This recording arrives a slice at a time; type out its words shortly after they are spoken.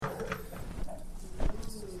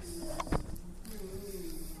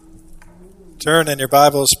Turn in your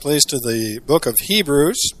Bibles, please, to the book of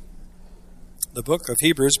Hebrews. The book of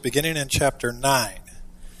Hebrews, beginning in chapter 9.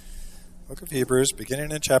 Book of Hebrews,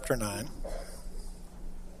 beginning in chapter 9.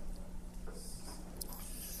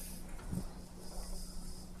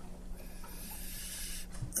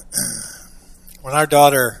 When our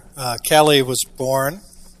daughter Kelly was born,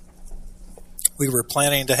 we were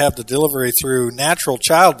planning to have the delivery through natural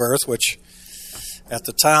childbirth, which at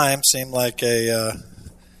the time seemed like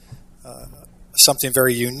something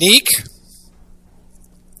very unique.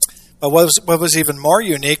 But what was even more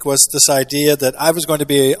unique was this idea that I was going to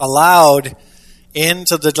be allowed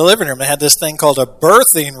into the delivery room. They had this thing called a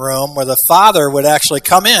birthing room where the father would actually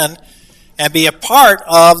come in and be a part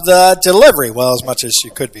of the delivery. Well, as much as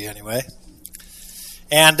you could be anyway.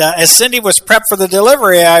 And as Cindy was prepped for the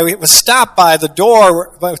delivery, I was stopped by the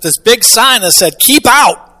door with this big sign that said, "Keep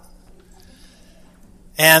out."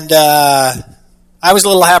 And I was a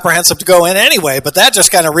little apprehensive to go in anyway, but that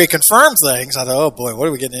just kind of reconfirmed things. I thought, oh boy, what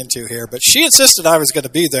are we getting into here? But she insisted I was going to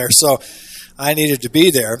be there, so I needed to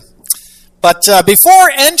be there. But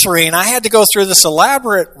before entering, I had to go through this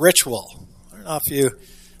elaborate ritual. I don't know if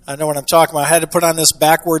I know what I'm talking about. I had to put on this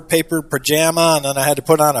backward paper pajama, and then I had to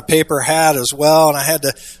put on a paper hat as well, and I had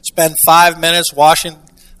to spend 5 minutes washing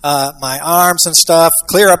my arms and stuff,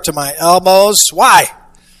 clear up to my elbows. Why?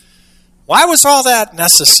 Why was all that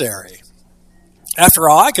necessary? After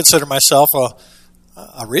all, I consider myself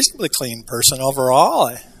a reasonably clean person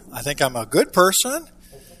overall. I think I'm a good person.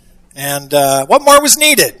 And what more was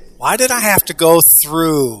needed? Why did I have to go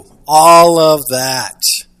through all of that?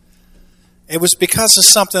 It was because of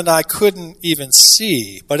something I couldn't even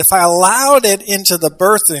see. But if I allowed it into the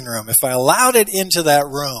birthing room, if I allowed it into that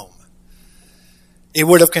room, it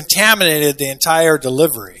would have contaminated the entire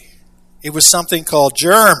delivery. It was something called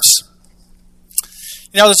germs.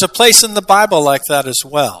 You know, there's a place in the Bible like that as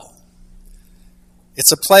well.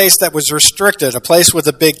 It's a place that was restricted, a place with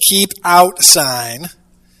a big keep out sign.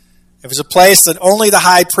 It was a place that only the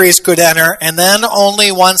high priest could enter, and then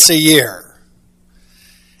only once a year.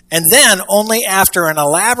 And then only after an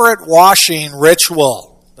elaborate washing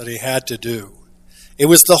ritual that he had to do. It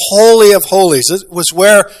was the Holy of Holies. It was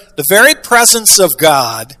where the very presence of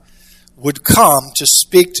God would come to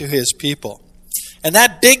speak to his people. And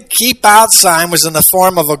that big keep out sign was in the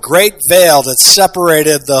form of a great veil that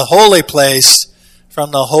separated the holy place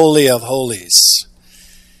from the Holy of Holies.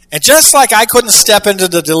 And just like I couldn't step into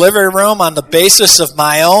the delivery room on the basis of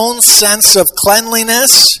my own sense of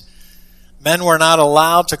cleanliness, men were not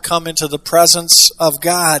allowed to come into the presence of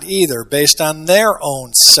God either, based on their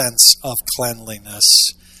own sense of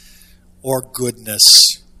cleanliness or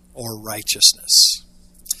goodness or righteousness.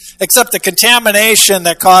 Except the contamination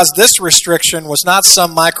that caused this restriction was not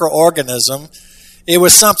some microorganism. It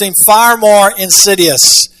was something far more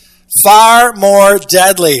insidious, far more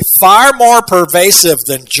deadly, far more pervasive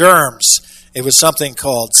than germs. It was something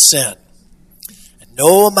called sin. And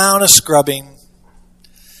no amount of scrubbing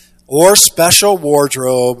or special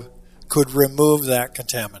wardrobe could remove that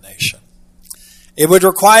contamination. It would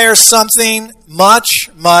require something much,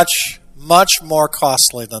 much, much more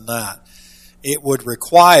costly than that. It would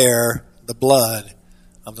require the blood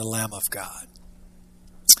of the Lamb of God.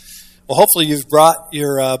 Well, hopefully you've brought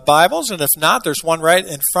your Bibles, and if not, there's one right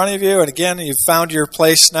in front of you. And again, you've found your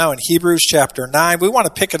place now in Hebrews chapter 9. We want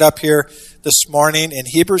to pick it up here this morning in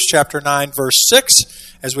Hebrews chapter 9, verse 6,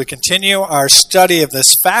 as we continue our study of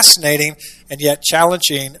this fascinating and yet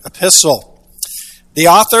challenging epistle. The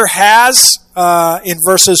author has, in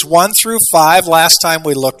verses 1 through 5, last time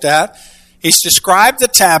we looked at, he's described the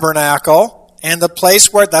tabernacle and that's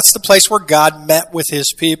the place where God met with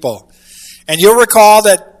his people. And you'll recall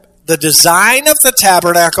that the design of the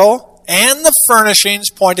tabernacle and the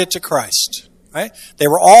furnishings pointed to Christ. Right? They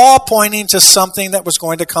were all pointing to something that was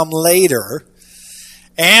going to come later,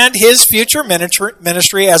 and his future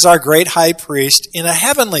ministry as our great high priest in a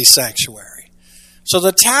heavenly sanctuary. So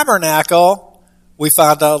the tabernacle, we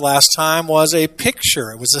found out last time, was a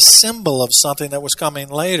picture. It was a symbol of something that was coming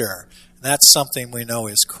later. And that's something we know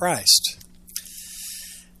is Christ.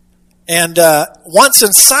 And once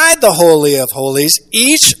inside the Holy of Holies,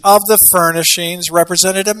 each of the furnishings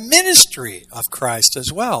represented a ministry of Christ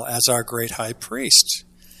as well as our great high priest.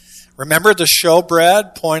 Remember, the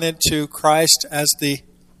showbread pointed to Christ as the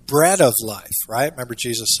bread of life, right? Remember,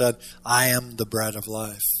 Jesus said, "I am the bread of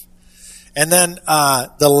life." And then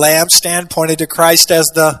the lampstand pointed to Christ as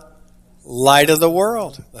the light of the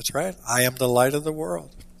world. That's right. "I am the light of the world."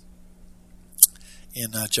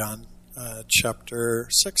 In John chapter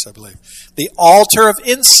 6, I believe. The altar of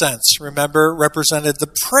incense, remember, represented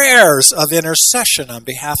the prayers of intercession on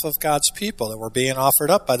behalf of God's people that were being offered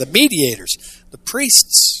up by the mediators, the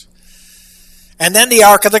priests. And then the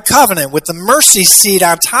Ark of the Covenant with the mercy seat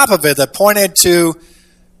on top of it that pointed to,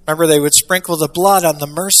 remember, they would sprinkle the blood on the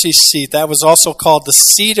mercy seat. That was also called the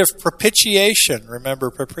seat of propitiation. Remember,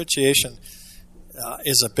 propitiation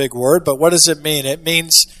is a big word, but what does it mean? It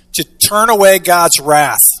means to turn away God's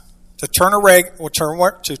wrath. To turn away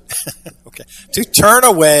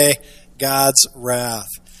God's wrath.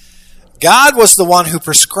 God was the one who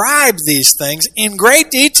prescribed these things in great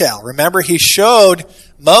detail. Remember, he showed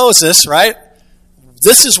Moses, right?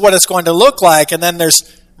 This is what it's going to look like. And then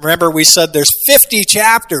remember we said there's 50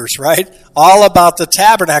 chapters, right? All about the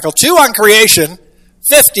tabernacle. 2 on creation,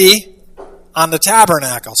 50 on the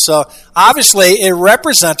tabernacle. So obviously it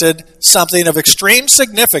represented something of extreme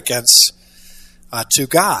significance to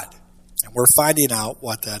God. And we're finding out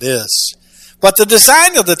what that is. But the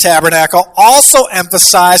design of the tabernacle also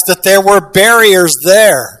emphasized that there were barriers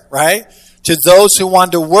there, right? To those who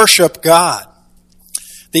wanted to worship God.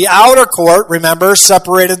 The outer court, remember,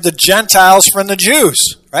 separated the Gentiles from the Jews,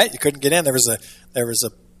 right? You couldn't get in. There was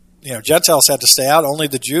a Gentiles had to stay out. Only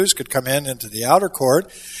the Jews could come into the outer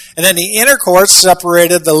court. And then the inner court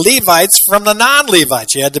separated the Levites from the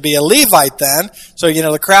non-Levites. You had to be a Levite then. So,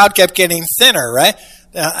 the crowd kept getting thinner, right?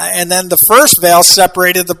 And then the first veil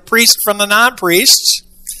separated the priest from the non-priests.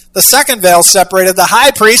 The second veil separated the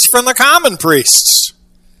high priest from the common priests.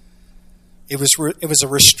 It was a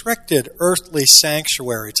restricted earthly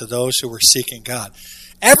sanctuary to those who were seeking God.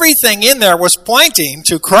 Everything in there was pointing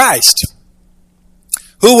to Christ,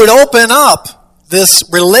 who would open up this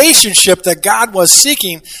relationship that God was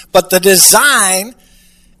seeking, but the design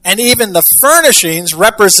and even the furnishings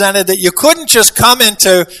represented that you couldn't just come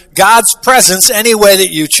into God's presence any way that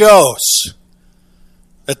you chose.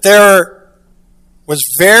 That there was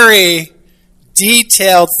very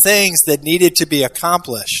detailed things that needed to be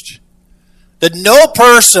accomplished. That no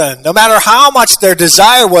person, no matter how much their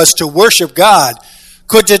desire was to worship God,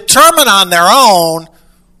 could determine on their own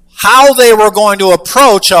how they were going to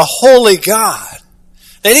approach a holy God.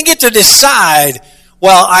 They didn't get to decide,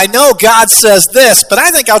 well, I know God says this, but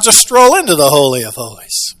I think I'll just stroll into the Holy of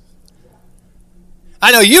Holies.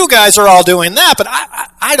 I know you guys are all doing that, but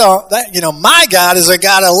I don't, my God is a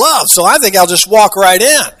God of love, so I think I'll just walk right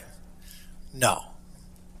in. No,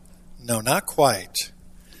 not quite.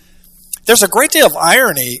 There's a great deal of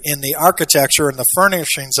irony in the architecture and the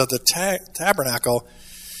furnishings of the tabernacle,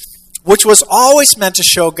 which was always meant to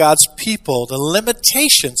show God's people the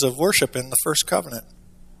limitations of worship in the first covenant.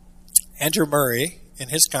 Andrew Murray, in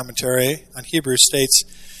his commentary on Hebrews, states,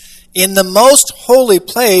 in the most holy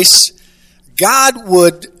place, God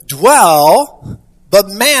would dwell, but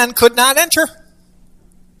man could not enter.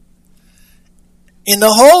 In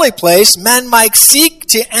the holy place, men might seek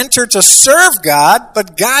to enter to serve God,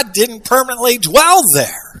 but God didn't permanently dwell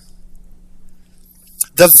there.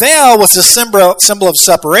 The veil was a symbol of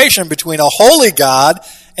separation between a holy God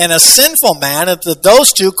and a sinful man, and that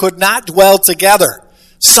those two could not dwell together.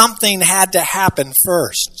 Something had to happen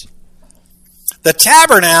first. The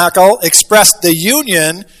tabernacle expressed the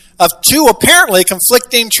union of two apparently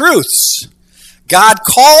conflicting truths. God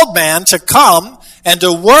called man to come and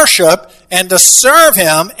to worship and to serve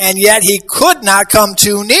him, and yet he could not come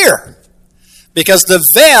too near, because the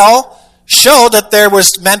veil showed that there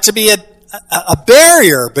was meant to be a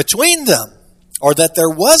barrier between them, or that there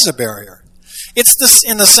was a barrier. It's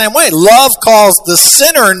in the same way. Love calls the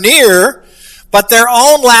sinner near, but their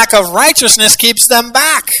own lack of righteousness keeps them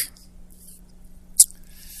back.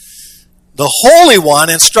 The Holy One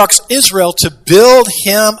instructs Israel to build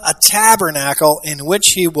him a tabernacle in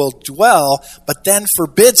which he will dwell, but then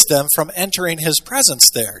forbids them from entering his presence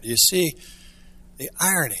there. Do you see the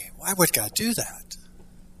irony? Why would God do that?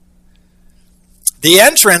 The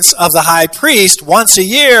entrance of the high priest once a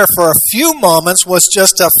year for a few moments was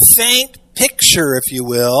just a faint picture, if you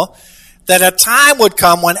will, that a time would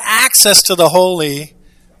come when access to the Holy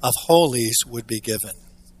of Holies would be given.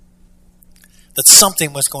 That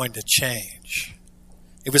something was going to change.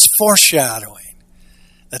 It was foreshadowing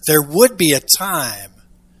that there would be a time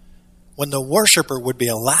when the worshiper would be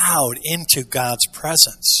allowed into God's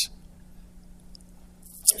presence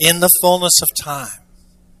in the fullness of time,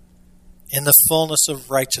 in the fullness of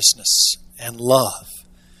righteousness and love,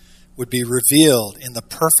 would be revealed in the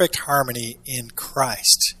perfect harmony in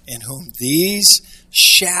Christ, in whom these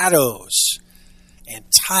shadows and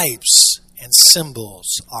types and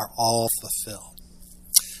symbols are all fulfilled.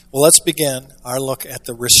 Well, let's begin our look at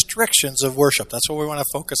the restrictions of worship. That's what we want to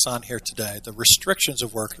focus on here today, the restrictions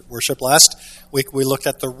of worship. Last week we looked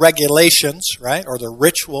at the regulations, right, or the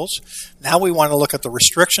rituals. Now we want to look at the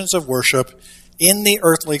restrictions of worship in the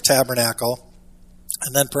earthly tabernacle.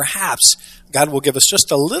 And then perhaps God will give us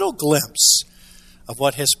just a little glimpse of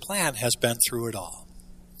what his plan has been through it all.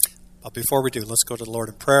 But before we do, let's go to the Lord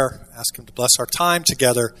in prayer, ask him to bless our time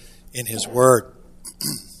together in his word.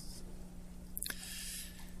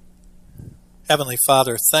 Heavenly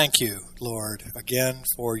Father, thank you, Lord, again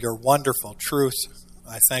for your wonderful truth.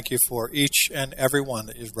 I thank you for each and every one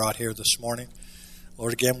that you've brought here this morning.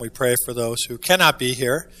 Lord, again, we pray for those who cannot be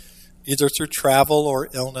here, either through travel or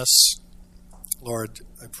illness. Lord,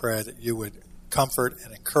 I pray that you would comfort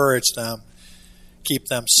and encourage them, keep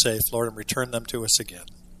them safe, Lord, and return them to us again.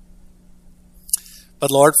 But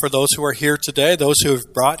Lord, for those who are here today, those who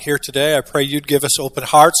have brought here today, I pray you'd give us open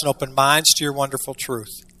hearts and open minds to your wonderful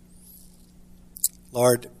truth.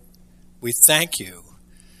 Lord, we thank you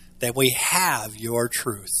that we have your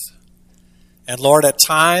truth. And Lord, at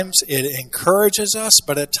times it encourages us,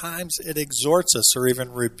 but at times it exhorts us or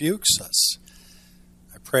even rebukes us.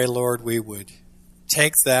 I pray, Lord, we would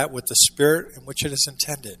take that with the spirit in which it is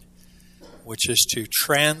intended, which is to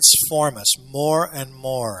transform us more and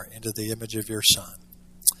more into the image of your Son.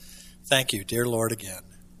 Thank you, dear Lord, again,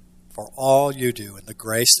 for all you do and the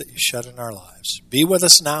grace that you shed in our lives. Be with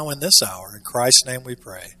us now in this hour. In Christ's name we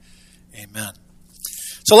pray. Amen.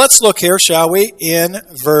 So let's look here, shall we, in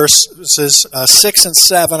verses 6 and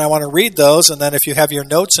 7. I want to read those, and then if you have your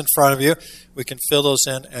notes in front of you, we can fill those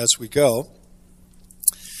in as we go.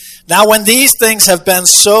 Now, when these things have been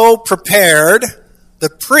so prepared, the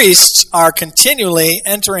priests are continually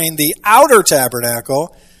entering the outer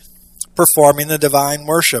tabernacle, performing the divine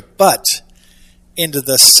worship. But into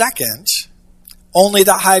the second, only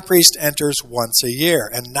the high priest enters once a year,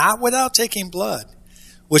 and not without taking blood,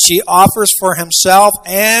 which he offers for himself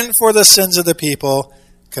and for the sins of the people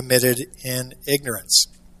committed in ignorance.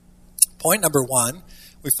 Point number 1,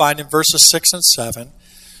 we find in verses 6 and 7,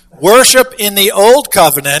 worship in the Old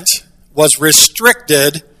Covenant was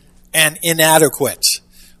restricted and inadequate.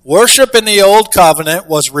 Worship in the Old Covenant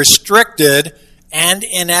was restricted and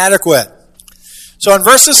inadequate. So in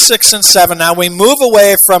verses 6 and 7 now, we move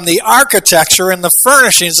away from the architecture and the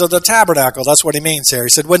furnishings of the tabernacle. That's what he means here. He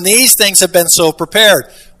said, when these things have been so prepared,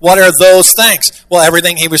 what are those things? Well,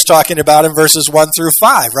 everything he was talking about in verses 1 through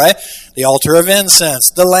 5, right? The altar of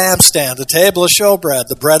incense, the lampstand, the table of showbread,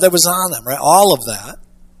 the bread that was on them, right? All of that.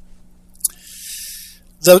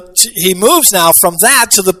 He moves now from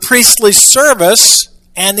that to the priestly service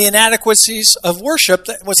and the inadequacies of worship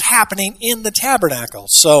that was happening in the tabernacle.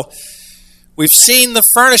 So we've seen the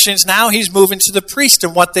furnishings. Now he's moving to the priest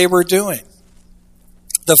and what they were doing.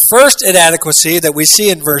 The first inadequacy that we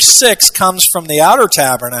see in verse 6 comes from the outer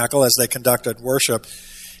tabernacle as they conducted worship.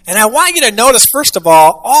 And I want you to notice, first of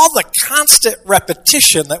all the constant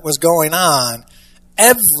repetition that was going on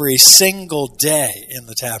every single day in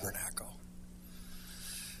the tabernacle.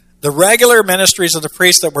 The regular ministries of the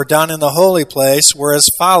priests that were done in the holy place were as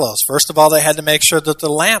follows. First of all, they had to make sure that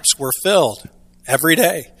the lamps were filled every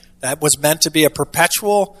day. That was meant to be a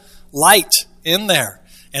perpetual light in there.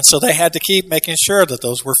 And so they had to keep making sure that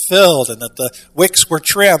those were filled and that the wicks were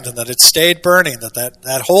trimmed and that it stayed burning,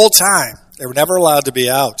 that whole time. They were never allowed to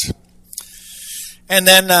be out. And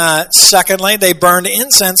then secondly, they burned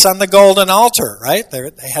incense on the golden altar, right?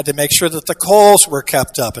 They had to make sure that the coals were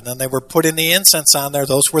kept up, and then they were putting the incense on there.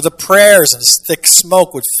 Those were the prayers, and thick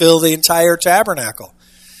smoke would fill the entire tabernacle,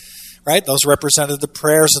 right? Those represented the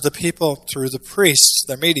prayers of the people through the priests,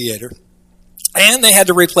 their mediator. And they had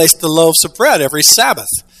to replace the loaves of bread every Sabbath.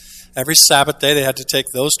 Every Sabbath day, they had to take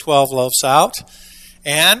those 12 loaves out,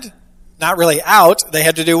 and not really out, they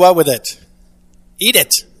had to do what with it? Eat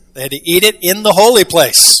it. They had to eat it in the holy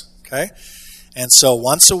place, okay? And so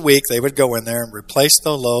once a week, they would go in there and replace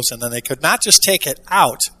the loaves, and then they could not just take it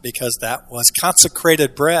out because that was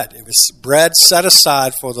consecrated bread. It was bread set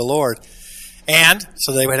aside for the Lord. And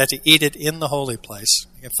so they would have to eat it in the holy place.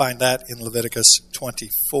 You can find that in Leviticus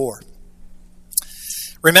 24.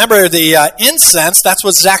 Remember the incense, that's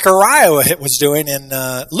what Zechariah was doing in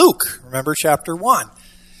Luke, remember chapter 1,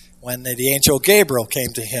 when the angel Gabriel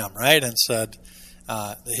came to him, right, and said,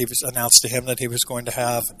 he was announced to him that he was going to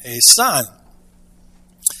have a son.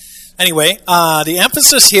 Anyway, the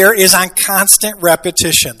emphasis here is on constant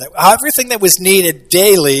repetition. That everything that was needed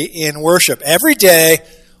daily in worship, every day,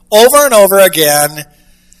 over and over again,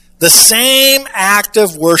 the same act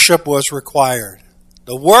of worship was required.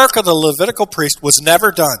 The work of the Levitical priest was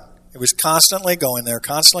never done. It was constantly going there,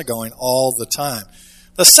 constantly going all the time.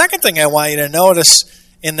 The second thing I want you to notice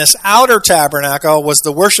in this outer tabernacle was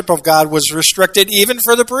the worship of God was restricted even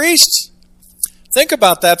for the priests. Think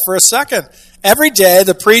about that for a second. Every day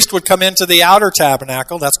the priest would come into the outer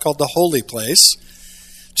tabernacle, that's called the holy place,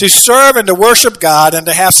 to serve and to worship God and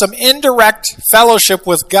to have some indirect fellowship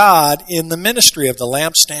with God in the ministry of the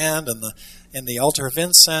lampstand and the altar of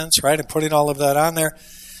incense, right, and putting all of that on there.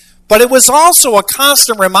 But it was also a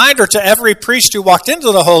constant reminder to every priest who walked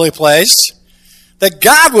into the holy place that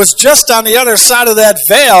God was just on the other side of that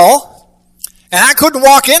veil, and I couldn't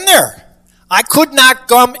walk in there. I could not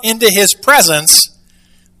come into his presence,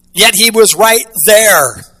 yet he was right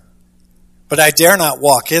there. But I dare not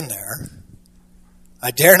walk in there.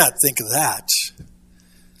 I dare not think of that.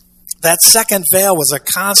 That second veil was a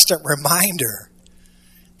constant reminder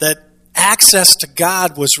that access to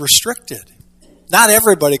God was restricted. Not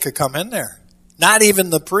everybody could come in there, not even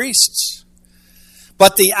the priests.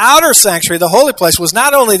 But the outer sanctuary, the holy place, was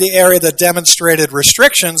not only the area that demonstrated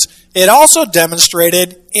restrictions, it also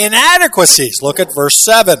demonstrated inadequacies. Look at verse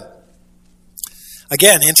 7.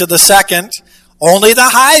 Again, into the second, only the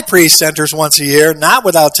high priest enters once a year, not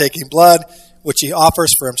without taking blood, which he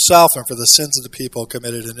offers for himself and for the sins of the people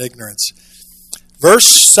committed in ignorance.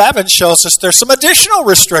 Verse 7 shows us there's some additional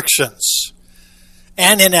restrictions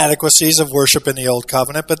and inadequacies of worship in the Old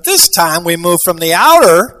Covenant, but this time we move from the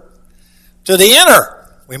outer to the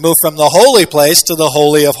inner. We move from the holy place to the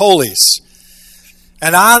Holy of Holies.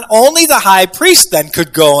 And only the high priest then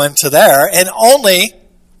could go into there, and only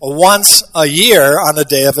once a year on the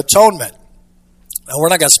Day of Atonement. Now, we're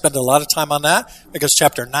not going to spend a lot of time on that because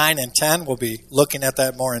chapter 9 and 10 we'll be looking at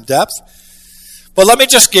that more in depth. But let me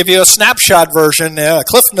just give you a snapshot version, a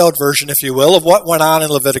Cliff Note version, if you will, of what went on in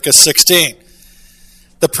Leviticus 16.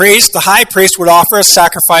 The high priest, would offer a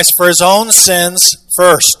sacrifice for his own sins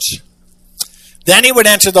first. Then he would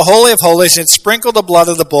enter the Holy of Holies and sprinkle the blood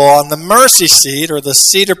of the bull on the mercy seat, or the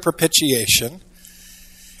seat of propitiation,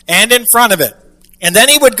 and in front of it. And then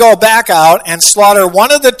he would go back out and slaughter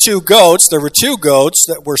one of the two goats. There were two goats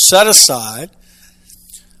that were set aside.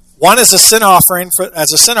 One as a sin offering for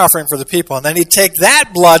the people. And then he'd take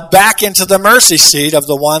that blood back into the mercy seat of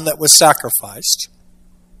the one that was sacrificed.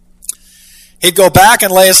 He'd go back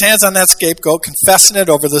and lay his hands on that scapegoat, confessing it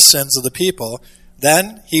over the sins of the people.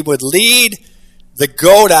 Then he would lead the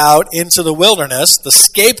goat out into the wilderness, the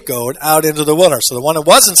scapegoat out into the wilderness. So the one that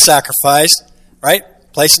wasn't sacrificed, right?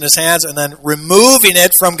 Placing his hands and then removing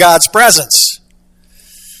it from God's presence.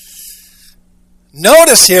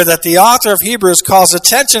 Notice here that the author of Hebrews calls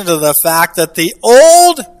attention to the fact that the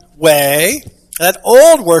old way, that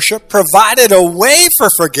old worship, provided a way for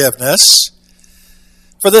forgiveness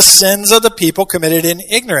for the sins of the people committed in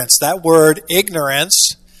ignorance. That word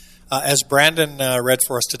ignorance, as Brandon read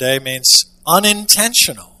for us today, means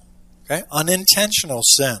unintentional. Okay? Unintentional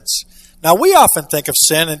sins. Now, we often think of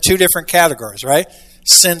sin in two different categories, right?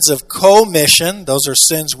 Sins of commission, those are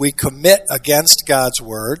sins we commit against God's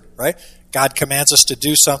word, right? God commands us to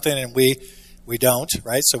do something and we don't,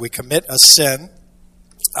 right? So we commit a sin.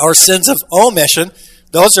 Our sins of omission,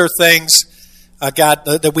 those are things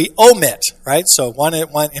that we omit, right? So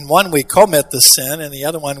in one we commit the sin, and the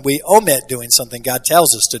other one we omit doing something God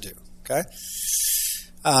tells us to do, okay?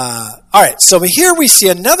 All right, so here we see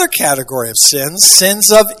another category of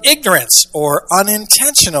sins of ignorance or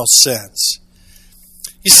unintentional sins.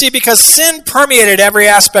 You see, because sin permeated every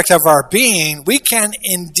aspect of our being, we can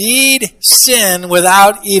indeed sin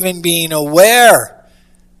without even being aware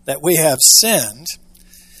that we have sinned.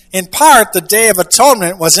 In part, the Day of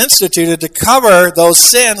Atonement was instituted to cover those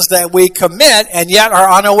sins that we commit and yet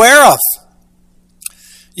are unaware of.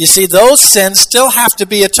 You see, those sins still have to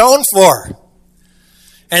be atoned for.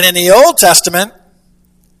 And in the Old Testament,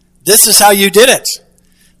 this is how you did it.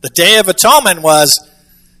 The Day of Atonement was,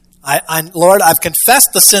 Lord, I've confessed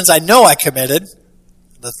the sins I know I committed,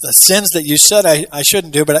 the sins that you said I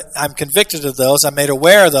shouldn't do, but I'm convicted of those. I'm made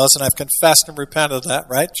aware of those, and I've confessed and repented of that,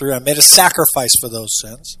 right? I made a sacrifice for those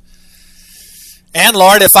sins. And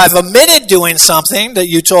Lord, if I've omitted doing something that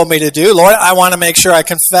you told me to do, Lord, I want to make sure I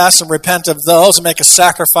confess and repent of those and make a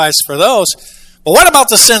sacrifice for those. But what about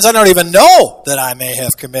the sins I don't even know that I may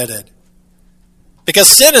have committed? Because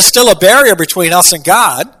sin is still a barrier between us and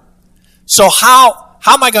God. So how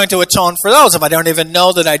am I going to atone for those if I don't even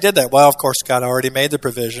know that I did that? Well, of course, God already made the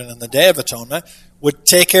provision, and the Day of Atonement would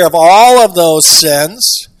take care of all of those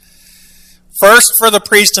sins, first for the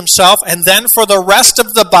priest himself, and then for the rest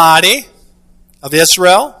of the body of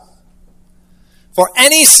Israel, for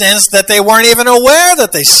any sins that they weren't even aware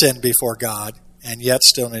that they sinned before God, and yet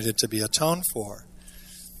still needed to be atoned for.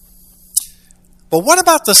 But what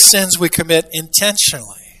about the sins we commit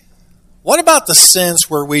intentionally? What about the sins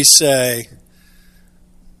where we say,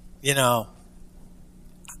 I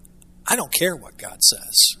don't care what God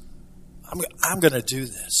says. I'm going to do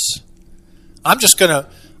this. I'm just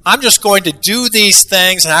going to do these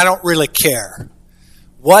things, and I don't really care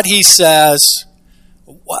what he says.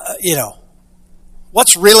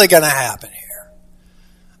 What's really going to happen here?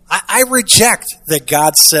 I reject that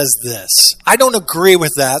God says this. I don't agree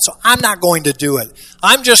with that, so I'm not going to do it.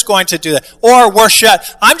 I'm just going to do that. Or worse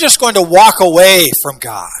yet, I'm just going to walk away from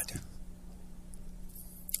God.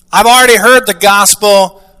 I've already heard the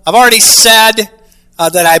gospel. I've already said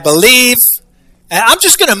that I believe. And I'm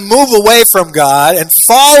just going to move away from God and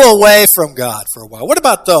fall away from God for a while. What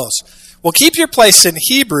about those? Well, keep your place in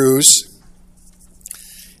Hebrews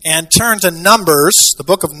and turn to Numbers, the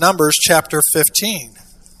book of Numbers, chapter 15.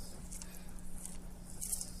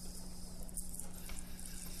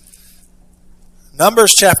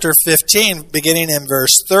 Numbers chapter 15, beginning in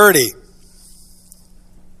verse 30.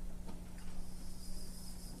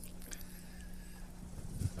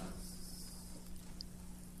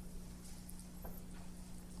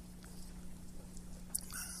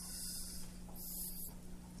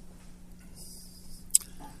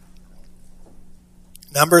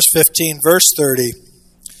 Numbers 15, verse 30.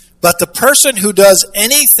 But the person who does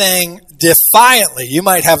anything defiantly, you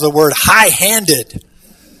might have the word high-handed,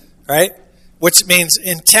 right? Which means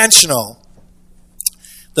intentional.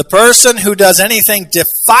 The person who does anything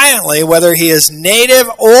defiantly, whether he is native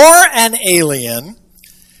or an alien,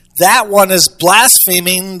 that one is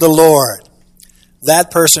blaspheming the Lord.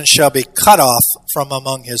 That person shall be cut off from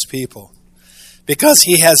among his people, because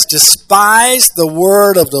he has despised the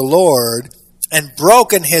word of the Lord and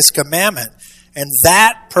broken his commandment, and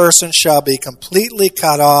that person shall be completely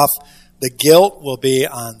cut off. The guilt will be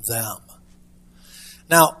on them.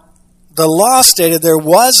 Now, the law stated there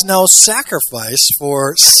was no sacrifice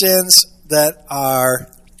for sins that are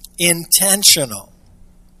intentional.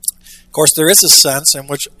 Of course, there is a sense in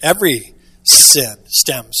which every sin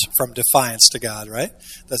stems from defiance to God, right?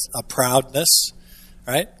 That's a proudness,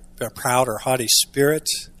 right? A proud or haughty spirit.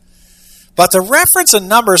 But the reference in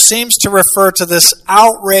Numbers seems to refer to this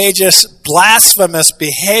outrageous, blasphemous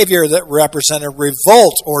behavior that represented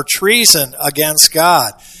revolt or treason against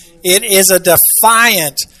God. It is a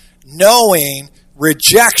defiant, knowing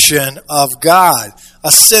rejection of God.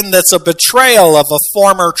 A sin that's a betrayal of a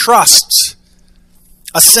former trust.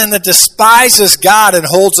 A sin that despises God and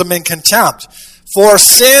holds him in contempt. For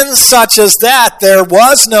sins such as that, there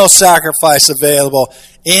was no sacrifice available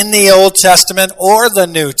in the Old Testament or the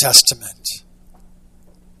New Testament.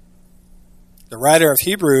 The writer of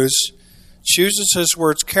Hebrews chooses his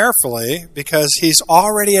words carefully because he's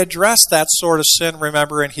already addressed that sort of sin,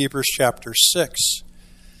 remember, in Hebrews chapter 6.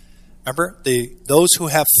 Remember, those who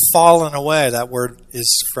have fallen away, that word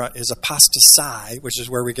is apostasy, which is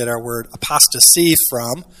where we get our word apostasy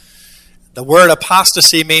from. The word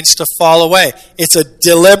apostasy means to fall away. It's a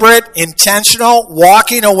deliberate, intentional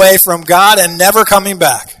walking away from God and never coming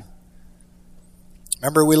back.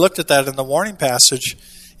 Remember, we looked at that in the warning passage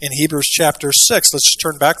in Hebrews chapter 6. Let's just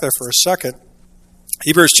turn back there for a second.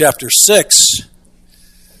 Hebrews chapter 6.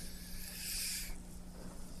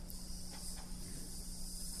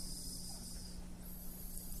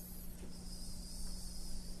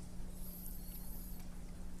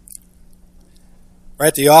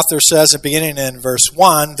 Right, the author says, beginning in verse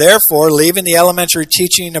 1, therefore, leaving the elementary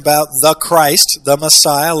teaching about the Christ, the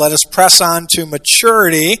Messiah, let us press on to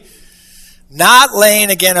maturity, not laying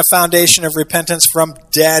again a foundation of repentance from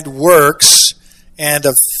dead works and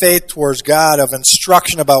of faith towards God, of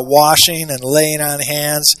instruction about washing and laying on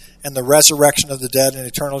hands and the resurrection of the dead and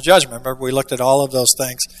eternal judgment. Remember, we looked at all of those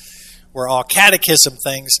things were all catechism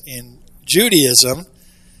things in Judaism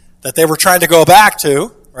that they were trying to go back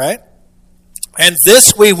to, right? And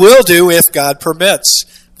this we will do if God permits.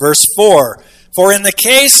 Verse 4, for in the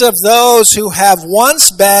case of those who have once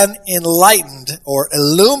been enlightened or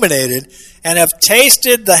illuminated and have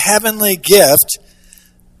tasted the heavenly gift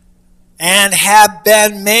and have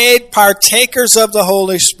been made partakers of the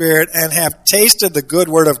Holy Spirit and have tasted the good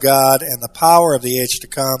word of God and the power of the age to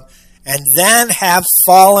come, and then have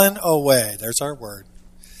fallen away. There's our word.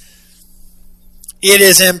 It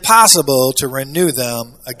is impossible to renew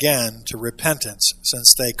them again to repentance,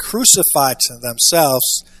 since they crucified to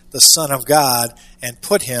themselves the Son of God and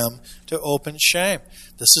put him to open shame.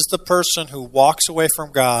 This is the person who walks away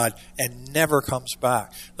from God and never comes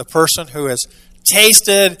back. The person who has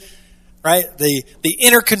tasted, right, the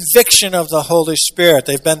inner conviction of the Holy Spirit.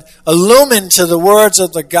 They've been illumined to the words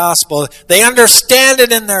of the gospel. They understand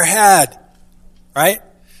it in their head, right?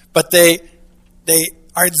 But they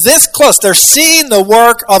are this close. They're seeing the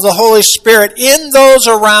work of the Holy Spirit in those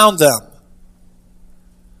around them.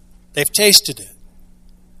 They've tasted it,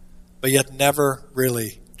 but yet never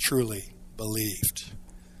really, truly believed.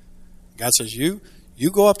 God says, you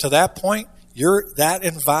go up to that point, you're that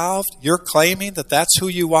involved, you're claiming that that's who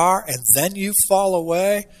you are, and then you fall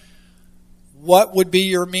away. What would be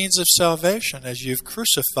your means of salvation as you've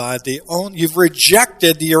crucified you've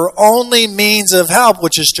rejected your only means of help,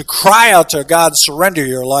 which is to cry out to God and surrender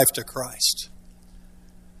your life to Christ?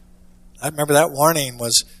 I remember that warning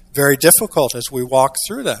was very difficult as we walk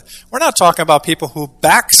through that. We're not talking about people who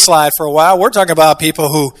backslide for a while. We're talking about people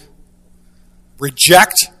who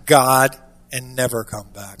reject God and never come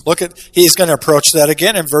back. He's going to approach that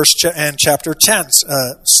again in chapter 10.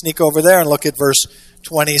 Sneak over there and look at verse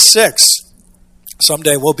 26.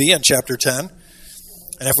 Someday we'll be in chapter 10. And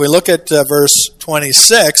if we look at verse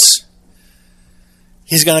 26,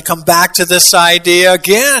 he's going to come back to this idea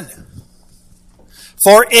again.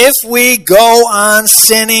 For if we go on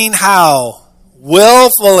sinning, how?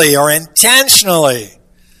 Willfully or intentionally,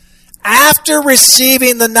 after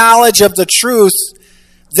receiving the knowledge of the truth,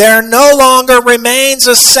 there no longer remains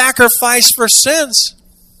a sacrifice for sins.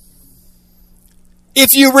 If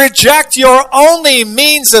you reject your only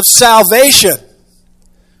means of salvation,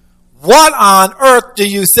 what on earth do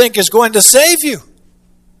you think is going to save you?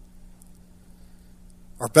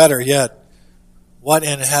 Or better yet, what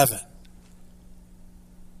in heaven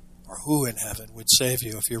or who in heaven would save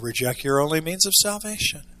you if you reject your only means of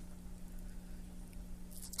salvation?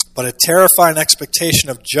 But a terrifying expectation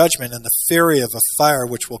of judgment and the fury of a fire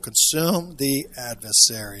which will consume the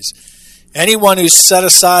adversaries. Anyone who set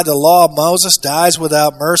aside the law of Moses dies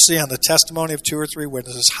without mercy on the testimony of 2 or 3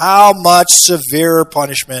 witnesses. How much severer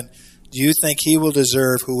punishment do you think he will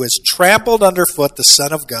deserve who has trampled underfoot the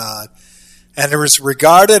Son of God and has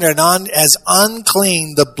regarded as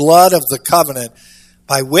unclean the blood of the covenant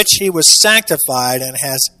by which he was sanctified and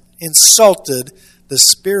has insulted the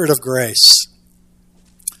Spirit of grace?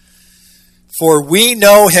 For we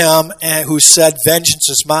know him who said, vengeance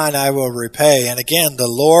is mine, I will repay. And again, the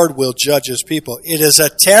Lord will judge his people. It is a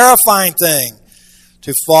terrifying thing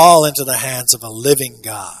to fall into the hands of a living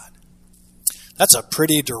God. That's a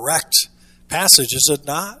pretty direct passage, is it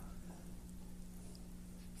not?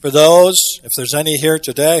 For those, if there's any here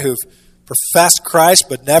today who've professed Christ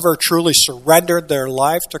but never truly surrendered their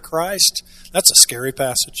life to Christ, that's a scary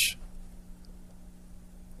passage.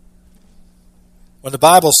 When the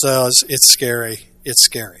Bible says it's scary, it's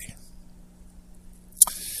scary.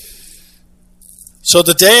 So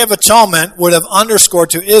the Day of Atonement would have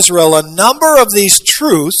underscored to Israel a number of these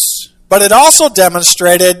truths, but it also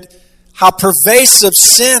demonstrated how pervasive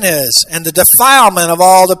sin is and the defilement of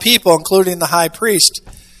all the people, including the high priest.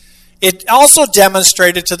 It also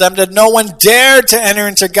demonstrated to them that no one dared to enter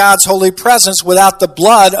into God's holy presence without the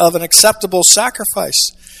blood of an acceptable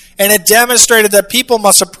sacrifice. And it demonstrated that people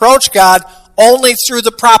must approach God only through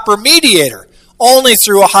the proper mediator, only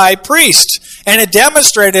through a high priest. And it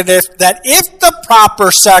demonstrated that if the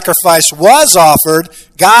proper sacrifice was offered,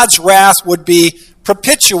 God's wrath would be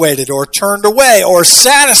propitiated or turned away or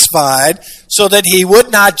satisfied so that he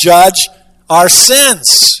would not judge our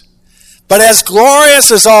sins. But as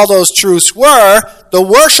glorious as all those truths were, the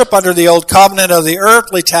worship under the old covenant of the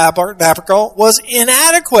earthly tabernacle was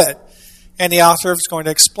inadequate. And the author is going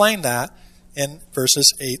to explain that in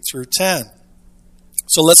verses 8 through 10.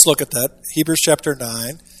 So let's look at that. Hebrews chapter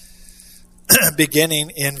 9,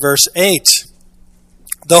 beginning in verse 8.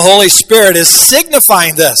 The Holy Spirit is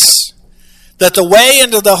signifying this, that the way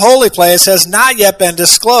into the holy place has not yet been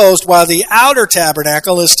disclosed while the outer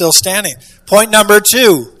tabernacle is still standing. Point number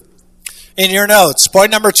 2 in your notes.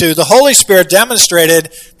 Point number 2, the Holy Spirit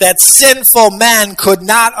demonstrated that sinful men could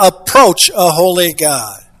not approach a holy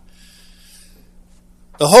God.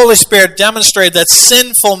 The Holy Spirit demonstrated that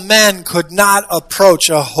sinful men could not approach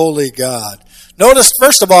a holy God. Notice,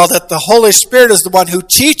 first of all, that the Holy Spirit is the one who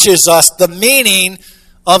teaches us the meaning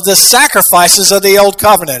of the sacrifices of the Old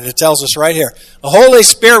Covenant. It tells us right here. The Holy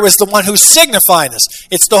Spirit was the one who's signifying us.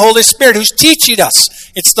 It's the Holy Spirit who's teaching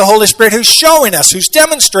us. It's the Holy Spirit who's showing us, who's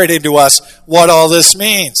demonstrating to us what all this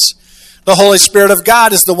means. The Holy Spirit of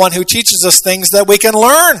God is the one who teaches us things that we can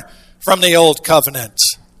learn from the Old Covenant.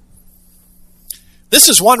 This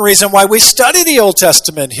is one reason why we study the Old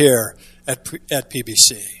Testament here at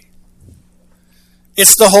PBC.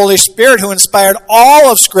 It's the Holy Spirit who inspired all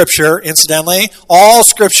of Scripture. Incidentally, all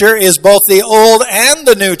Scripture is both the Old and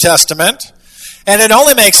the New Testament. And it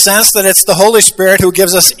only makes sense that it's the Holy Spirit who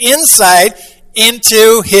gives us insight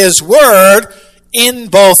into His Word in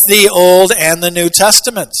both the Old and the New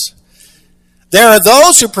Testaments. There are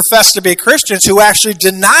those who profess to be Christians who actually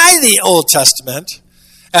deny the Old Testament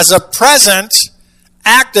as a present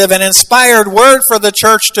active and inspired word for the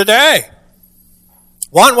church today.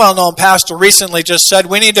 One well-known pastor recently just said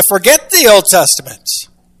we need to forget the Old Testament.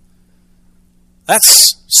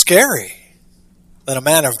 That's scary, that a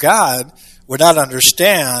man of God would not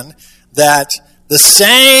understand that the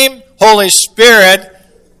same Holy Spirit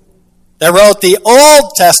that wrote the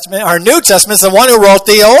Old Testament, or New Testament, is the one who wrote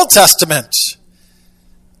the Old Testament.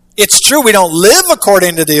 It's true we don't live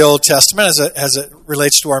according to the Old Testament as it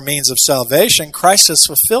relates to our means of salvation. Christ has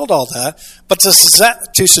fulfilled all that. But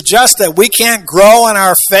to suggest that we can't grow in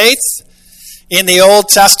our faith in the Old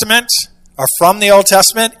Testament or from the Old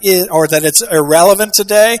Testament, or that it's irrelevant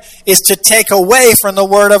today, is to take away from the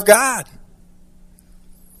Word of God.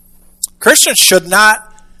 Christians should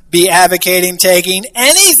not be advocating taking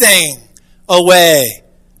anything away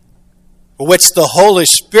which the Holy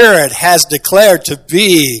Spirit has declared to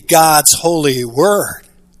be God's holy word.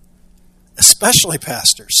 Especially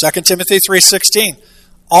pastors. 2 Timothy 3:16.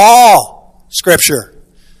 All Scripture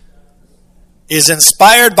is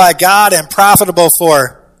inspired by God and profitable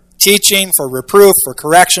for teaching, for reproof, for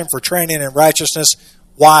correction, for training in righteousness.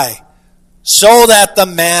 Why? So that the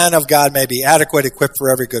man of God may be adequate, equipped for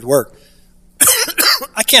every good work.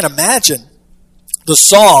 I can't imagine the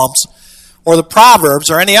Psalms or the Proverbs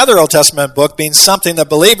or any other Old Testament book being something that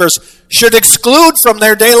believers should exclude from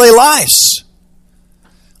their daily lives.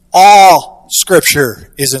 All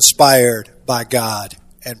Scripture is inspired by God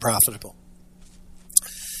and profitable.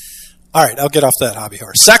 All right, I'll get off that hobby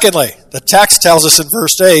horse. Secondly, the text tells us in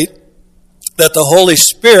verse 8 that the Holy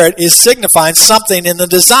Spirit is signifying something in the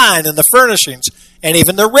design and the furnishings and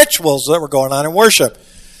even the rituals that were going on in worship.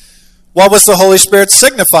 What was the Holy Spirit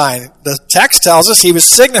signifying? The text tells us he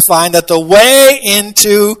was signifying that the way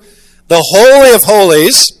into the Holy of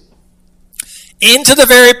Holies, into the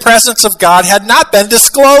very presence of God, had not been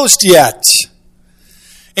disclosed yet.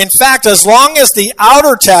 In fact, as long as the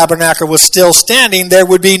outer tabernacle was still standing, there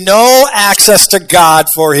would be no access to God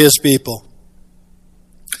for his people.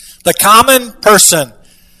 The common person,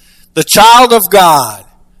 the child of God,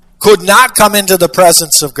 could not come into the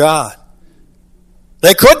presence of God.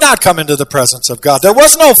 They could not come into the presence of God. There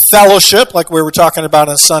was no fellowship like we were talking about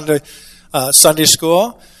in Sunday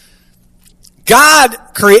school. God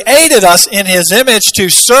created us in his image to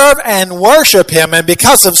serve and worship him, and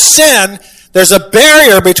because of sin, there's a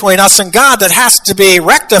barrier between us and God that has to be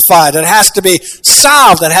rectified, that has to be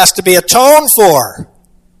solved, that has to be atoned for.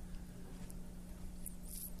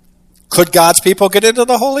 Could God's people get into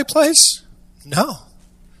the holy place? No.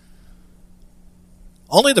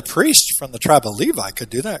 Only the priest from the tribe of Levi could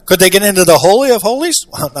do that. Could they get into the Holy of Holies?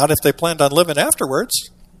 Well, not if they planned on living afterwards.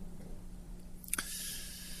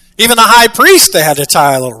 Even the high priest, they had to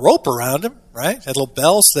tie a little rope around him, right? Had little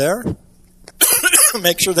bells there.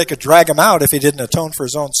 Make sure they could drag him out if he didn't atone for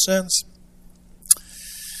his own sins.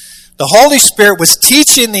 The Holy Spirit was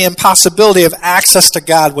teaching the impossibility of access to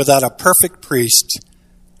God without a perfect priest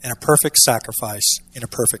and a perfect sacrifice in a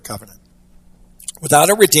perfect covenant.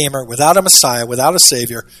 Without a Redeemer, without a Messiah, without a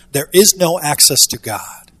Savior, there is no access to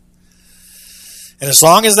God. And as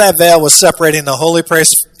long as that veil was separating the holy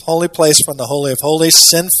place from the Holy of Holies,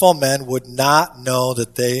 sinful men would know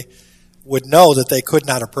that they could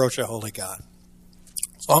not approach a holy God.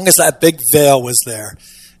 As long as that big veil was there,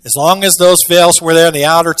 as long as those veils were there in the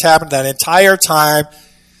outer tabernacle, that entire time,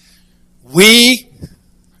 we,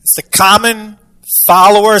 as the common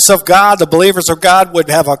followers of God, the believers of God, would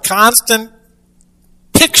have a constant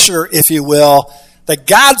picture, if you will, that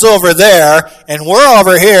God's over there and we're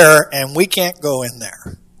over here and we can't go in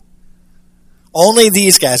there. Only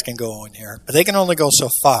these guys can go in here, but they can only go so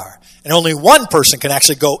far. And only one person can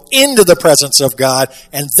actually go into the presence of God,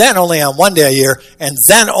 and then only on one day a year, and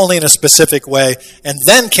then only in a specific way, and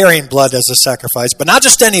then carrying blood as a sacrifice, but not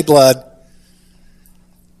just any blood.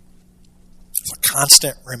 It's a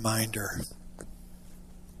constant reminder.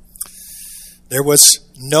 There was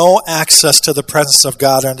no access to the presence of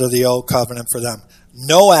God under the old covenant for them.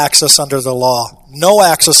 No access under the law. No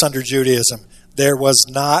access under Judaism. There was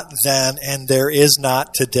not then, and there is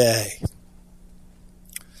not today.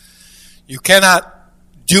 You cannot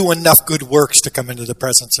do enough good works to come into the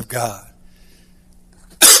presence of God.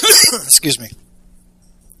 Excuse me.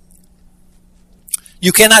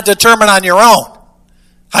 You cannot determine on your own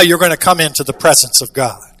how you're going to come into the presence of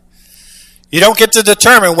God. You don't get to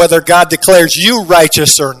determine whether God declares you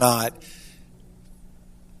righteous or not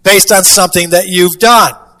based on something that you've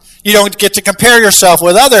done. You don't get to compare yourself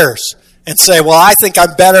with others and say, well, I think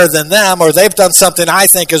I'm better than them, or they've done something I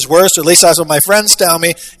think is worse, or at least that's what my friends tell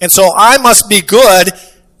me, and so I must be good,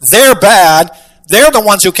 they're bad, they're the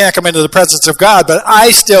ones who can't come into the presence of God, but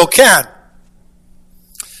I still can.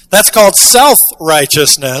 That's called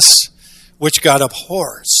self-righteousness, which God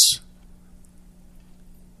abhors.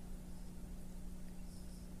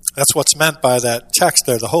 That's what's meant by that text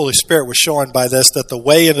there. The Holy Spirit was showing by this that the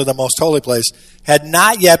way into the most holy place had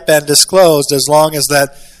not yet been disclosed as long as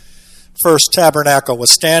that first tabernacle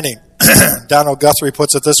was standing. Donald Guthrie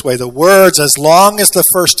puts it this way: the words, as long as the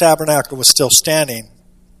first tabernacle was still standing,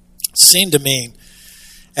 seem to mean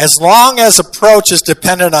as long as approach is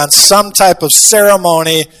dependent on some type of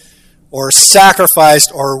ceremony or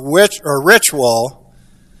sacrifice or ritual,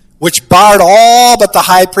 which barred all but the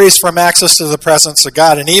high priest from access to the presence of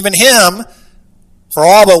God. And even him, for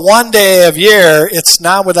all but one day of year, it's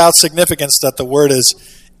not without significance that the word is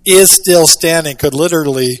still standing, could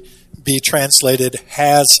literally be translated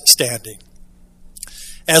has standing.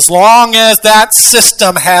 As long as that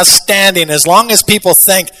system has standing, as long as people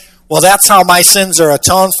think, well, that's how my sins are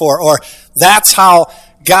atoned for, or that's how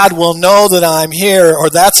God will know that I'm here, or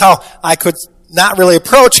that's how I could not really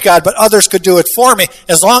approach God, but others could do it for me.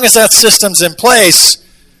 As long as that system's in place,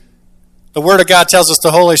 the Word of God tells us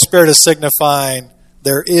the Holy Spirit is signifying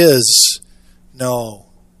there is no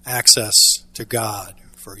access to God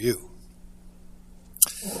for you.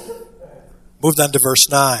 Move then to verse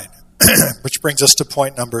 9, which brings us to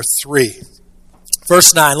point number 3.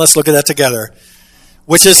 Verse 9, let's look at that together.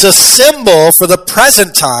 Which is a symbol for the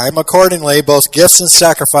present time. Accordingly, both gifts and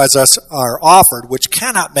sacrifices are offered, which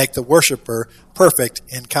cannot make the worshiper perfect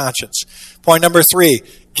in conscience. Point number 3,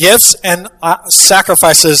 gifts and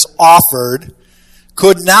sacrifices offered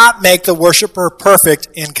could not make the worshiper perfect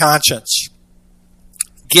in conscience.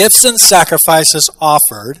 Gifts and sacrifices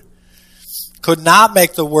offered could not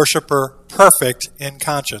make the worshiper perfect in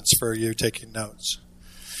conscience, for you taking notes.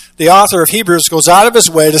 The author of Hebrews goes out of his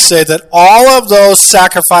way to say that all of those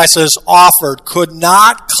sacrifices offered could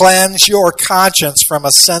not cleanse your conscience from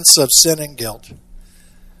a sense of sin and guilt.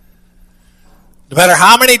 No matter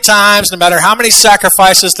how many times, no matter how many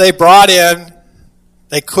sacrifices they brought in,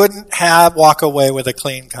 they couldn't walk away with a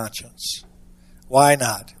clean conscience. Why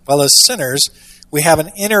not? Well, as sinners, we have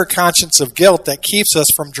an inner conscience of guilt that keeps us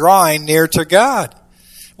from drawing near to God.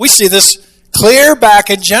 We see this clear back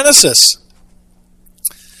in Genesis.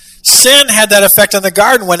 Sin had that effect in the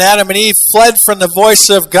garden when Adam and Eve fled from the voice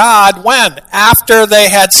of God. When? After they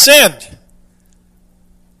had sinned.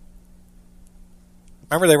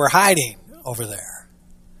 Remember, they were hiding over there,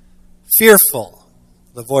 fearful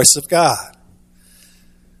of the voice of God.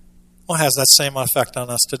 Well, it has that same effect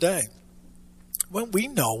on us today. Well, we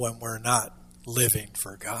know when we're not living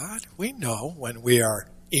for God. We know when we are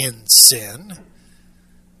in sin.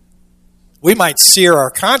 We might sear our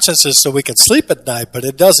consciences so we can sleep at night, but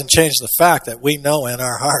it doesn't change the fact that we know in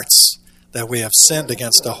our hearts that we have sinned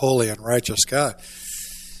against a holy and righteous God.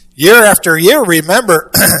 Year after year, remember,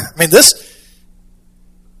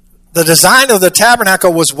 the design of the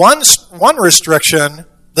tabernacle was one restriction,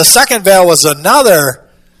 the second veil was another,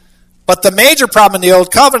 but the major problem in the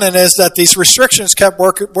Old Covenant is that these restrictions kept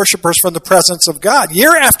worshipers from the presence of God.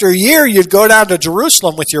 Year after year, you'd go down to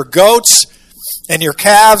Jerusalem with your goats and your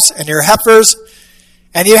calves and your heifers,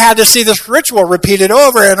 and you had to see this ritual repeated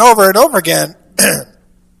over and over and over again.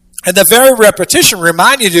 And the very repetition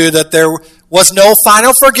reminded you that there was no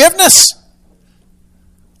final forgiveness.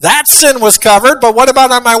 That sin was covered, but what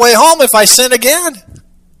about on my way home if I sin again?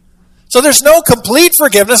 So there's no complete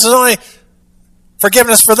forgiveness. There's only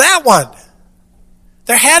forgiveness for that one.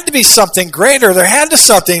 There had to be something greater. There had to be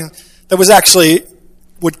something that was actually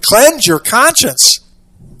would cleanse your conscience.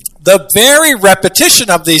 The very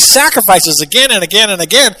repetition of these sacrifices again and again and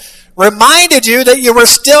again reminded you that you were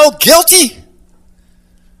still guilty.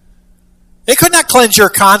 It could not cleanse your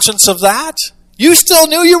conscience of that. You still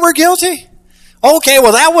knew you were guilty. Okay,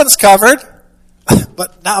 well, that one's covered.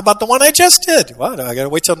 But now about the one I just did. What, do I got to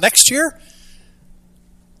wait till next year?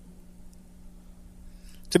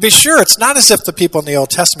 To be sure, it's not as if the people in the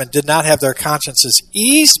Old Testament did not have their consciences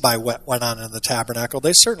eased by what went on in the tabernacle.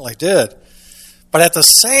 They certainly did. But at the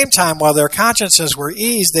same time, while their consciences were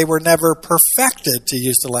eased, they were never perfected, to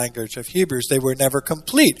use the language of Hebrews. They were never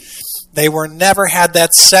complete. They were never had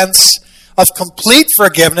that sense of complete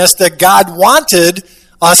forgiveness that God wanted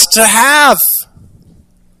us to have.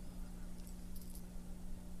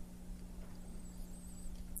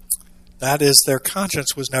 That is, their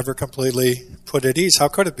conscience was never completely put at ease. How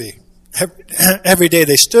could it be? Every day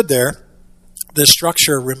they stood there, the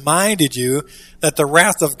structure reminded you that the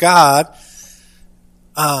wrath of God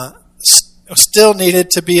still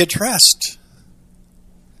needed to be addressed.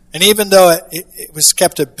 And even though it was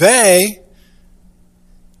kept at bay,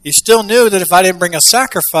 you still knew that if I didn't bring a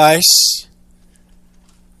sacrifice,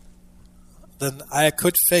 then I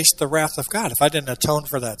could face the wrath of God if I didn't atone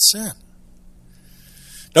for that sin.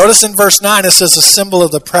 Notice in verse 9 it says a symbol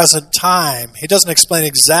of the present time. He doesn't explain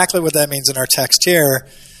exactly what that means in our text here,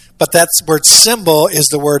 but that word symbol is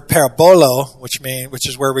the word parabolo, which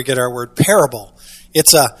is where we get our word parable.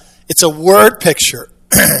 It's a word picture.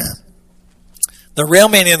 The real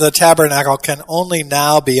meaning of the tabernacle can only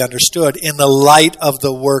now be understood in the light of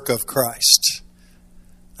the work of Christ.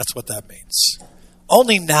 That's what that means.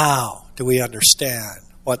 Only now do we understand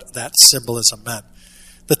what that symbolism meant.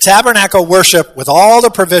 The tabernacle worship, with all the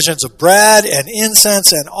provisions of bread and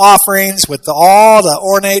incense and offerings, with all the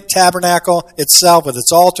ornate tabernacle itself with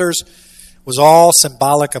its altars, was all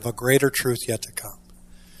symbolic of a greater truth yet to come.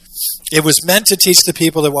 It was meant to teach the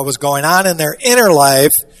people that what was going on in their inner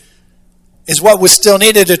life is what was still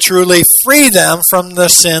needed to truly free them from the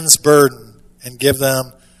sin's burden and give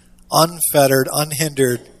them unfettered,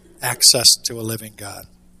 unhindered access to a living God.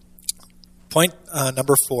 Point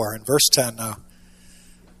number 4 in verse 10 now.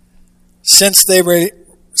 Since they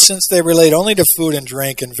relate only to food and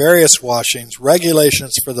drink and various washings,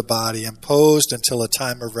 regulations for the body imposed until a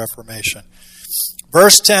time of reformation.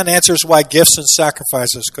 Verse 10 answers why gifts and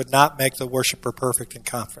sacrifices could not make the worshiper perfect in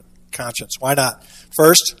conscience. Why not?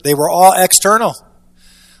 First, they were all external.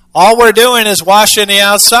 All we're doing is washing the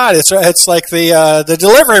outside. It's like the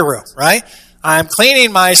delivery room, right? I'm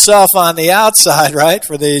cleaning myself on the outside, right,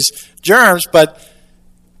 for these germs, but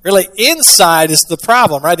really inside is the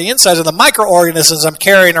problem, right? The inside are the microorganisms I'm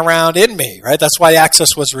carrying around in me, right? That's why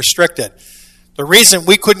access was restricted. The reason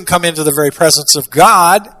we couldn't come into the very presence of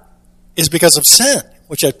God is because of sin,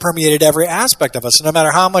 which had permeated every aspect of us. And no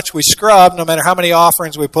matter how much we scrubbed, no matter how many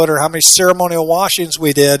offerings we put or how many ceremonial washings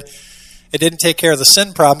we did, it didn't take care of the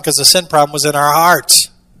sin problem because the sin problem was in our hearts.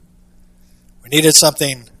 We needed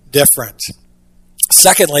something different.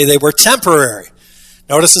 Secondly, they were temporary.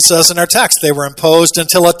 Notice it says in our text, they were imposed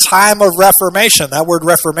until a time of reformation. That word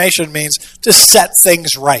reformation means to set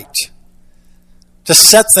things right. To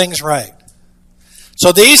set things right.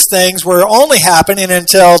 So these things were only happening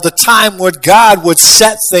until the time when God would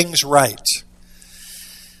set things right.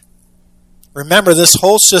 Remember, this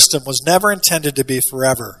whole system was never intended to be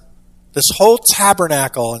forever. This whole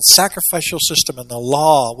tabernacle and sacrificial system and the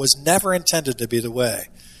law was never intended to be the way.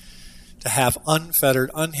 To have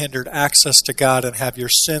unfettered, unhindered access to God and have your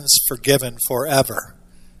sins forgiven forever.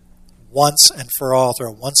 Once and for all, through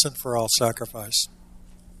a once and for all sacrifice.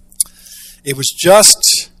 It was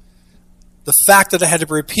just the fact that it had to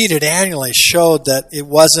be repeated annually showed that it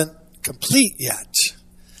wasn't complete yet.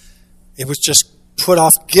 It was just put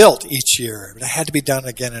off guilt each year. It had to be done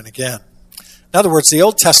again and again. In other words, the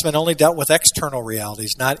Old Testament only dealt with external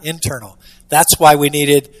realities, not internal. That's why we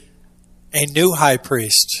needed a new high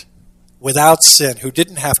priest without sin, who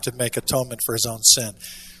didn't have to make atonement for his own sin,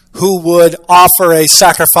 who would offer a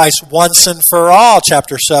sacrifice once and for all,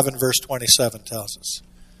 chapter 7, verse 27 tells us.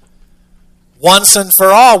 Once and for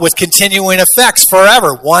all, with continuing effects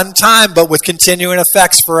forever. One time, but with continuing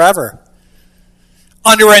effects forever.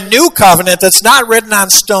 Under a new covenant that's not written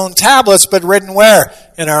on stone tablets, but written where?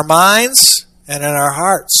 In our minds and in our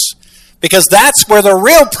hearts. Because that's where the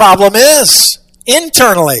real problem is.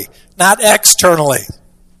 Internally, not externally.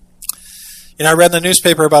 You know, I read in the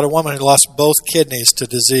newspaper about a woman who lost both kidneys to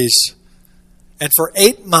disease. And for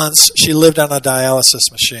 8 months, she lived on a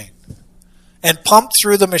dialysis machine. And pumped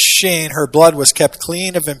through the machine, her blood was kept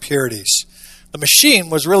clean of impurities. The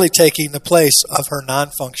machine was really taking the place of her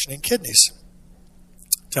non-functioning kidneys,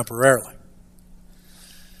 temporarily.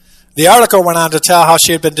 The article went on to tell how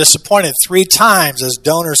she had been disappointed 3 times as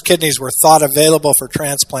donors' kidneys were thought available for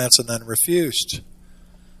transplants and then refused.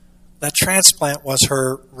 That transplant was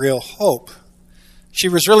her real hope. She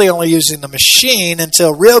was really only using the machine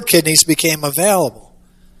until real kidneys became available.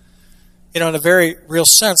 You know, in a very real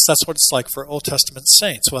sense, that's what it's like for Old Testament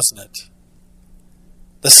saints, wasn't it?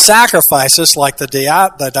 The sacrifices, like the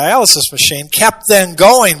dialysis machine, kept them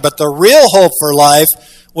going, but the real hope for life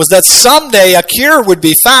was that someday a cure would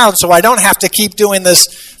be found so I don't have to keep doing this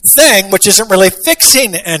thing, which isn't really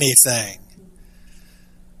fixing anything.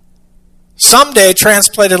 Someday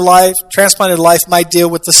transplanted life might deal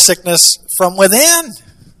with the sickness from within,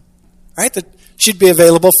 right? That she'd be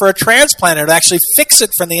available for a transplant. It would actually fix it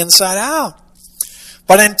from the inside out.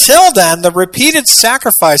 But until then, the repeated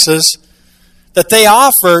sacrifices that they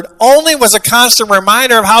offered only was a constant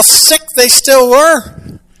reminder of how sick they still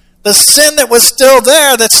were. The sin that was still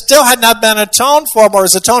there, that still had not been atoned for, or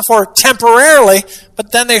was atoned for temporarily,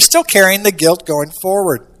 but then they're still carrying the guilt going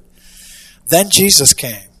forward. Then Jesus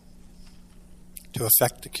came to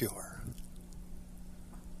effect the cure.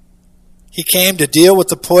 He came to deal with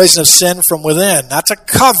the poison of sin from within, not to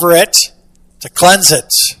cover it, to cleanse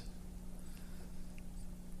it.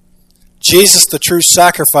 Jesus, the true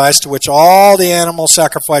sacrifice to which all the animal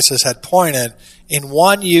sacrifices had pointed, in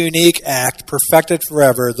one unique act, perfected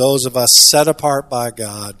forever those of us set apart by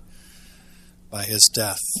God by his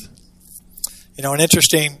death. You know, an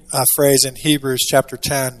interesting phrase in Hebrews chapter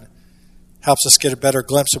 10 helps us get a better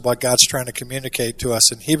glimpse of what God's trying to communicate to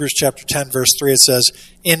us. In Hebrews chapter 10, verse 3, it says,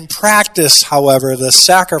 "In practice, however, the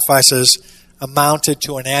sacrifices amounted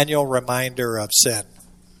to an annual reminder of sin."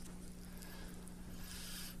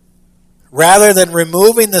 Rather than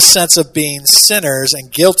removing the sense of being sinners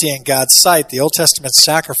and guilty in God's sight, the Old Testament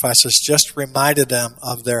sacrifices just reminded them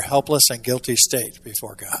of their helpless and guilty state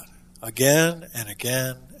before God. Again and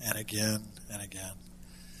again and again and again.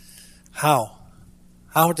 How?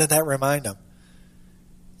 How did that remind them?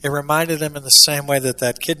 It reminded them in the same way that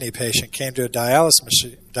that kidney patient came to a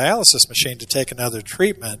dialysis machine to take another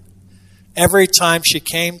treatment. Every time she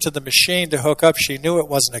came to the machine to hook up, she knew it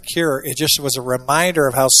wasn't a cure. It just was a reminder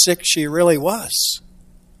of how sick she really was.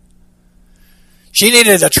 She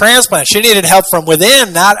needed a transplant. She needed help from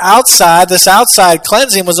within, not outside. This outside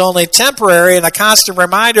cleansing was only temporary and a constant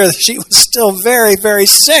reminder that she was still very, very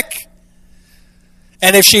sick.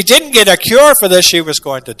 And if she didn't get a cure for this, she was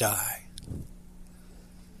going to die.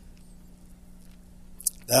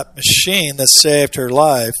 That machine that saved her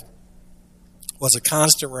life was a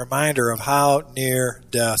constant reminder of how near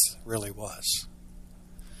death really was.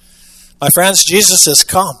 My friends, Jesus has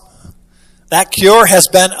come. That cure has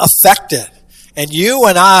been effected. And you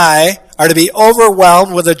and I are to be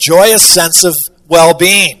overwhelmed with a joyous sense of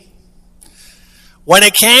well-being. When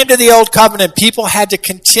it came to the Old Covenant, people had to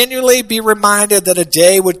continually be reminded that a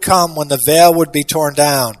day would come when the veil would be torn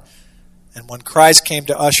down, and when Christ came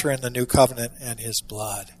to usher in the New Covenant and his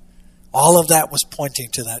blood. All of that was pointing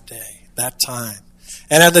to that day, that time.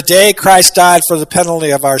 And on the day Christ died for the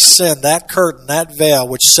penalty of our sin, that curtain, that veil,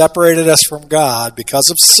 which separated us from God because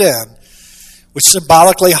of sin, which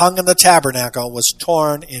symbolically hung in the tabernacle, was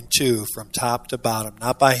torn in two from top to bottom,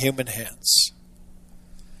 not by human hands.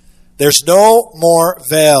 There's no more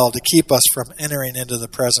veil to keep us from entering into the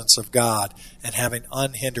presence of God and having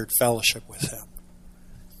unhindered fellowship with him.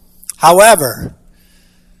 However,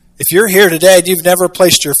 if you're here today and you've never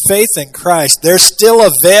placed your faith in Christ, there's still a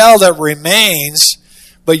veil that remains,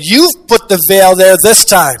 but you've put the veil there this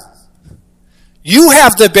time. You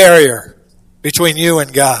have the barrier between you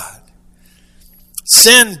and God.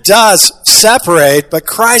 Sin does separate, but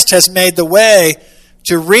Christ has made the way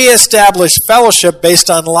to reestablish fellowship based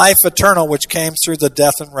on life eternal, which came through the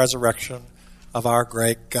death and resurrection of our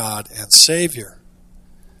great God and Savior.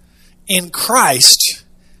 In Christ,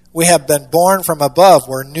 we have been born from above.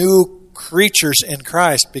 We're new creatures in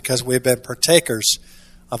Christ because we've been partakers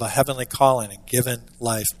of a heavenly calling and given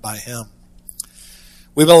life by him.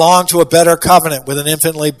 We belong to a better covenant with an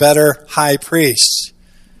infinitely better high priest.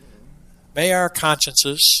 May our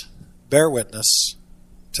consciences bear witness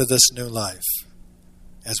to this new life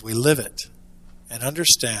as we live it and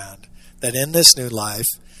understand that in this new life,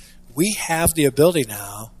 we have the ability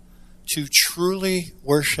now to truly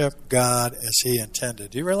worship God as he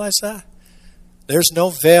intended. Do you realize that? There's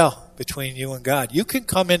no veil between you and God. You can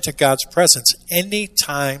come into God's presence any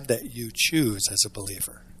time that you choose as a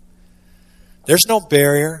believer. There's no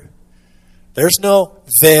barrier. There's no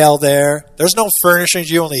veil there. There's no furnishings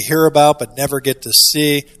you only hear about but never get to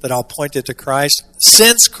see that all pointed to Christ.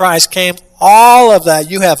 Since Christ came, all of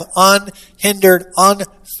that, you have unhindered,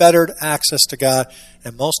 unfettered access to God.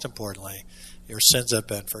 And most importantly, your sins have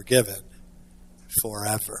been forgiven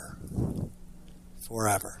forever.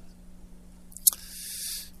 Forever.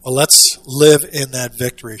 Well, let's live in that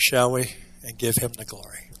victory, shall we? And give him the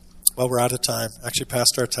glory. Well, we're out of time. Actually,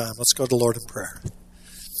 past our time. Let's go to the Lord in prayer.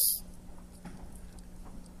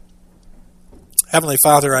 Heavenly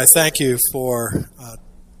Father, I thank you for,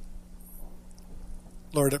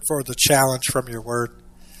 Lord, for the challenge from your word.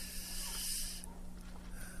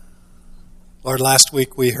 Lord, last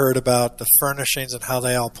week we heard about the furnishings and how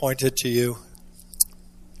they all pointed to you.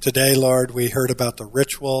 Today, Lord, we heard about the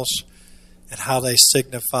rituals and how they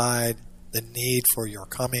signified the need for your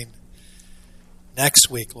coming. Next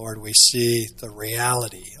week, Lord, we see the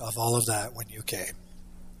reality of all of that when you came.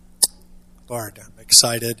 Lord, I'm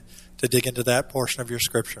excited to dig into that portion of your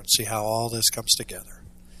scripture and see how all this comes together.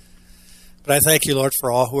 But I thank you, Lord,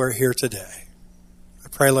 for all who are here today. I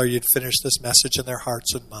pray, Lord, you'd finish this message in their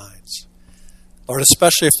hearts and minds. Lord,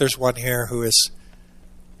 especially if there's one here who is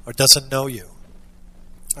or doesn't know you,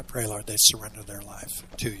 I pray, Lord, they surrender their life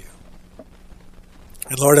to you.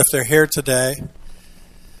 And Lord, if they're here today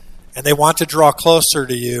and they want to draw closer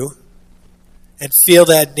to you and feel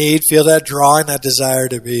that need, feel that drawing, that desire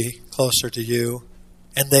to be closer to you,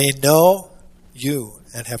 and they know you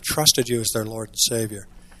and have trusted you as their Lord and Savior.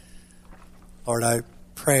 Lord, I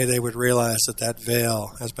pray they would realize that that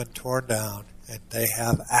veil has been torn down and they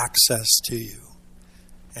have access to you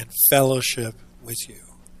and fellowship with you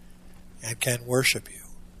and can worship you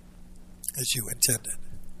as you intended.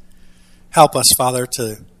 Help us, Father,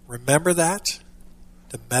 to remember that,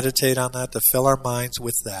 to meditate on that, to fill our minds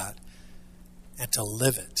with that, and to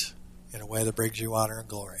live it in a way that brings you honor and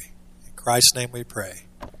glory. In Christ's name we pray.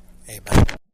 Amen.